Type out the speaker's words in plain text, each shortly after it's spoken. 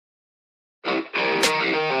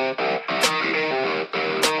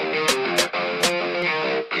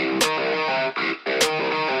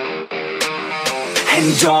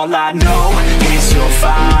And all I know is you're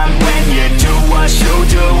fine when you do what you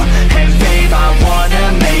do. And babe, I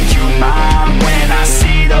wanna make you mine. When I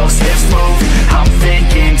see those hips move, I'm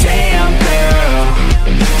thinking, damn girl,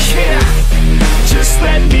 yeah, just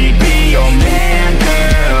let me be your man,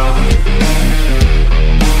 girl.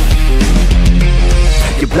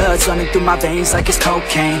 Your blood's running through my veins like it's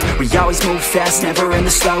cocaine. We always move fast, never in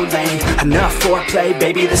the slow lane. Enough foreplay,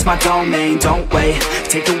 baby, this my domain. Don't wait,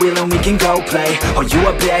 take the wheel and we can go play. Oh, you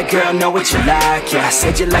a bad girl, know what you like, yeah.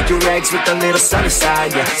 Said you like your eggs with a little sunny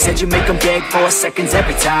side, yeah. Said you make them beg for seconds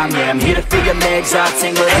every time, yeah. I'm here to feel your legs out,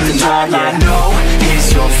 tingle and all I know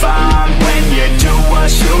is you're fine when you do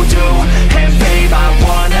what you do. And babe, I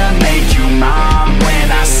wanna make you mine.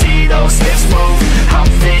 When I see those hips move, I'm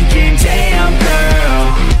thinking, damn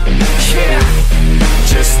girl, yeah,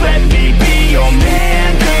 just let me be your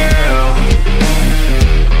man, girl.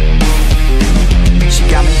 She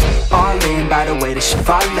got me all in by the way that she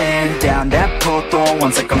fallin' down that pole, throwing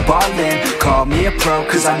ones like I'm ballin'. Call me a pro,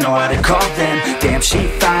 cause I know how to call them. Damn, she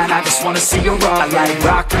fine, I just wanna see her all. I like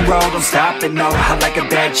rock and roll, don't stop it, no. I like a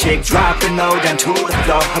bad chick, dropping low, down to the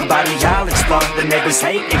floor. Her body, I'll explode, the neighbors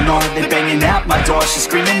hate, ignore. They banging out my door, she's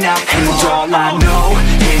screaming out. And all I know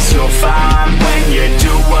is you're fine when you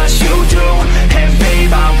do what you do. And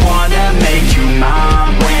babe, I wanna make you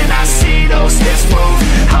mine. When I see those hips move,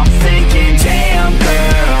 I'm thinking, damn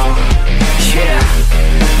girl, yeah,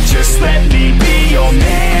 just let me be your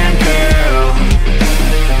man, girl.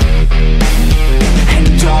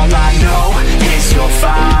 And all I know is you're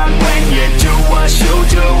fine when you do what you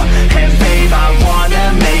do. And babe, I wanna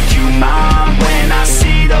make you mine. When I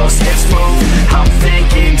see those hips move, I'm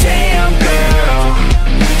thinking, damn girl,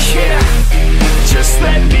 yeah, just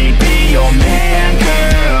let me be your man, girl.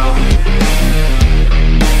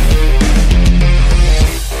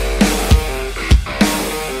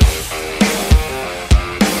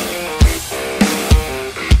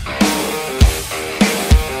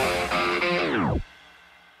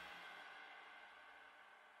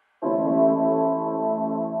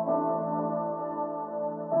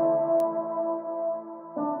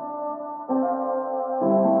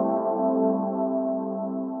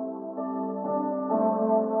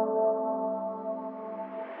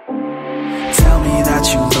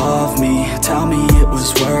 You love me, tell me it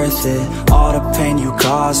was worth it. All the pain you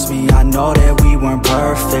caused me, I know that we weren't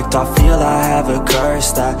perfect. I feel I have a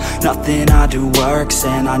curse that nothing I do works.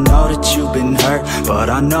 And I know that you've been hurt, but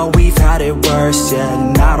I know we've had it worse, yeah.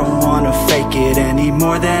 And I don't wanna fake it any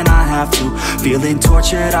more than I have to. Feeling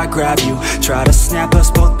tortured, I grab you, try to snap us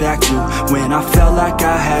both back to when I felt like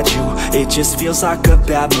I had you. It just feels like a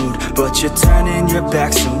bad mood, but you're turning your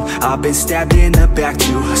back soon. I've been stabbed in the back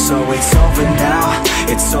too. So it's over now,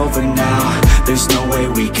 it's over now. There's no way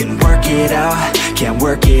we can work it out, can't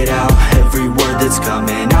work it out. Every word that's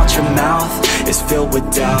coming out your mouth is filled with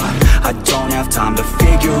doubt. I don't have time to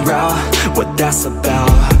figure out what that's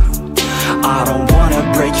about. I don't wanna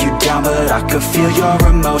break you down, but I could feel your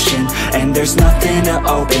emotion. And there's nothing to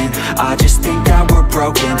open, I just think that we're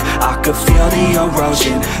broken. I could feel the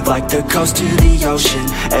erosion, like the coast to the ocean.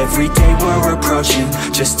 Every day we're approaching,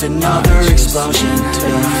 just another explosion.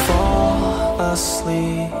 To fall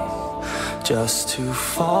asleep, just to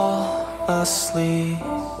fall asleep.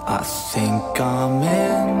 I think I'm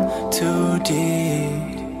in too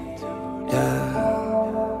deep, yeah.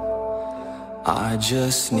 I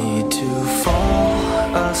just need to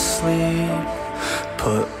fall asleep,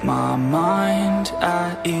 put my mind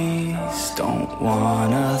at ease. Don't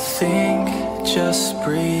wanna think, just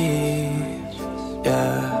breathe,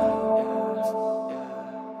 yeah.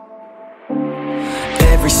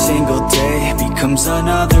 Every single day becomes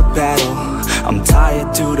another battle. I'm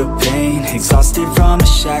tired due to pain, exhausted from the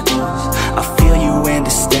shackles. I feel you and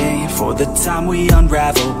disdain for the time we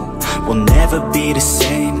unravel. We'll never be the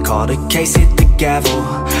same, call the case, hit the gavel.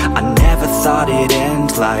 I never thought it'd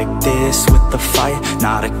end like this, with the fight,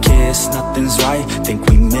 not a kiss, nothing's right. Think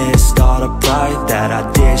we missed all the pride that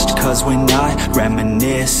I ditched. Cause when I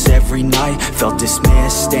reminisce every night, felt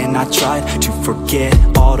dismissed. And I tried to forget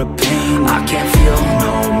all the pain, I can't feel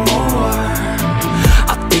no more.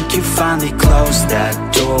 I think you finally closed that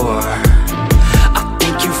door. I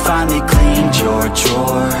think you finally cleaned your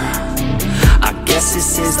drawer. I guess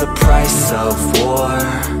this is the price of war.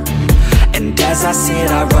 And as I sit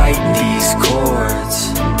I write these chords.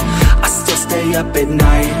 I still stay up at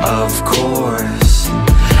night, of course,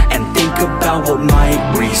 and think about what might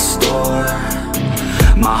restore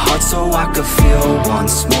my heart so I could feel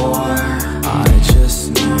once more. I just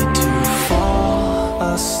need to fall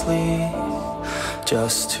asleep,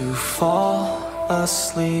 just to fall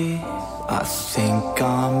asleep. I think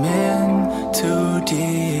I'm in too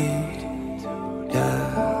deep,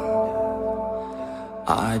 yeah.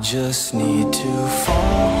 I just need to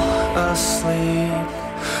fall asleep,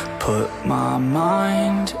 put my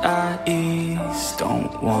mind at ease.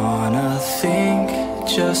 Don't wanna think,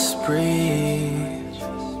 just breathe,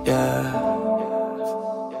 yeah.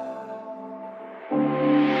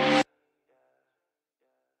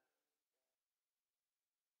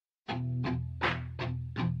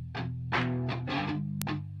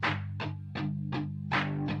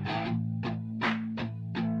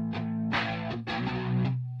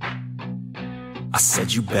 I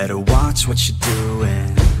said you better watch what you're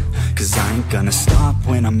doing, 'cause I ain't gonna stop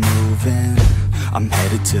when I'm moving. I'm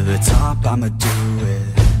headed to the top, I'ma do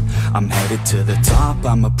it. I'm headed to the top,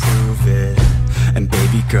 I'ma prove it. And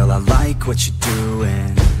baby girl, I like what you're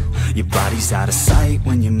doing. Your body's out of sight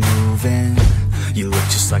when you're moving. You look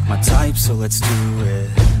just like my type, so let's do it.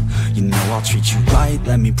 You know I'll treat you right,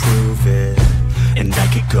 let me prove it. And I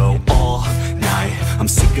could go all night, I'm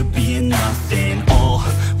sick of being nothing. All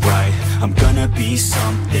right, I'm gonna be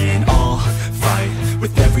something. I'll fight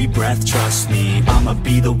with every breath, trust me. I'ma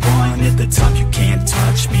be the one at the top, you can't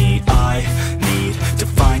touch me. I need to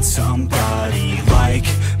find somebody like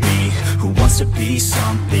me, who wants to be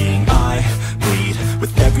something. I bleed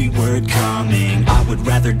with every word coming. I would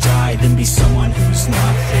rather die than be someone who's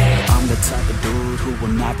nothing. I'm the type of dude who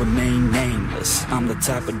will not remain nameless. I'm the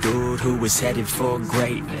type of dude who is headed for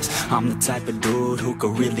greatness. I'm the type of dude who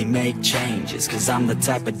could really make changes, 'cause I'm the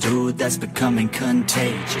type of dude that's becoming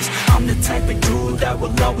contagious. I'm the type of dude that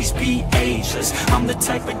will always be ageless. I'm the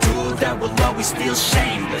type of dude that will always feel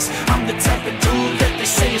shameless. I'm the type of dude that they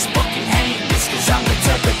say is fucking heinous, 'cause I'm the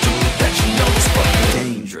type of dude that you know is fucking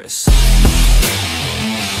dangerous.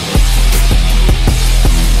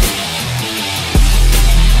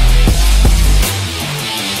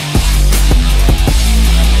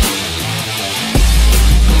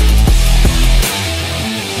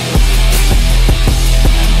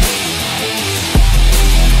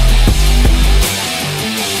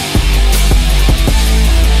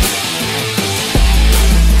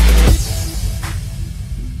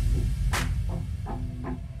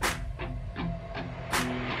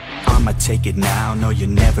 I'ma take it now, no you're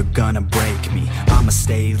never gonna break me. I'ma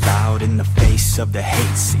stay loud in the face of the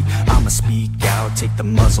hate, see. I'ma speak out, take the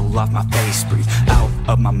muzzle off my face, breathe out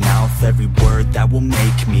of my mouth every word that will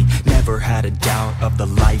make me. Never had a doubt of the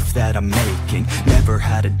life that I'm making. Never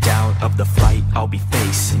had a doubt of the fight I'll be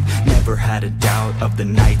facing. Never had a doubt of the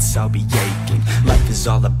nights I'll be aching. Life is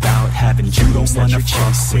all about having dreams that you're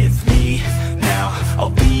chasing. With me now,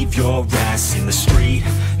 I'll leave your ass in the street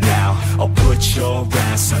now. I'll put your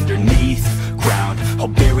ass underneath ground. I'll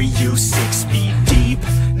bury you 6 feet deep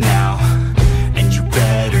now. And you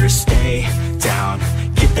better stay down.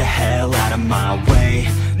 Get the hell out of my way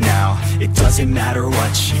now. It doesn't matter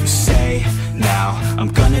what you say now. I'm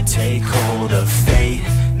gonna take hold of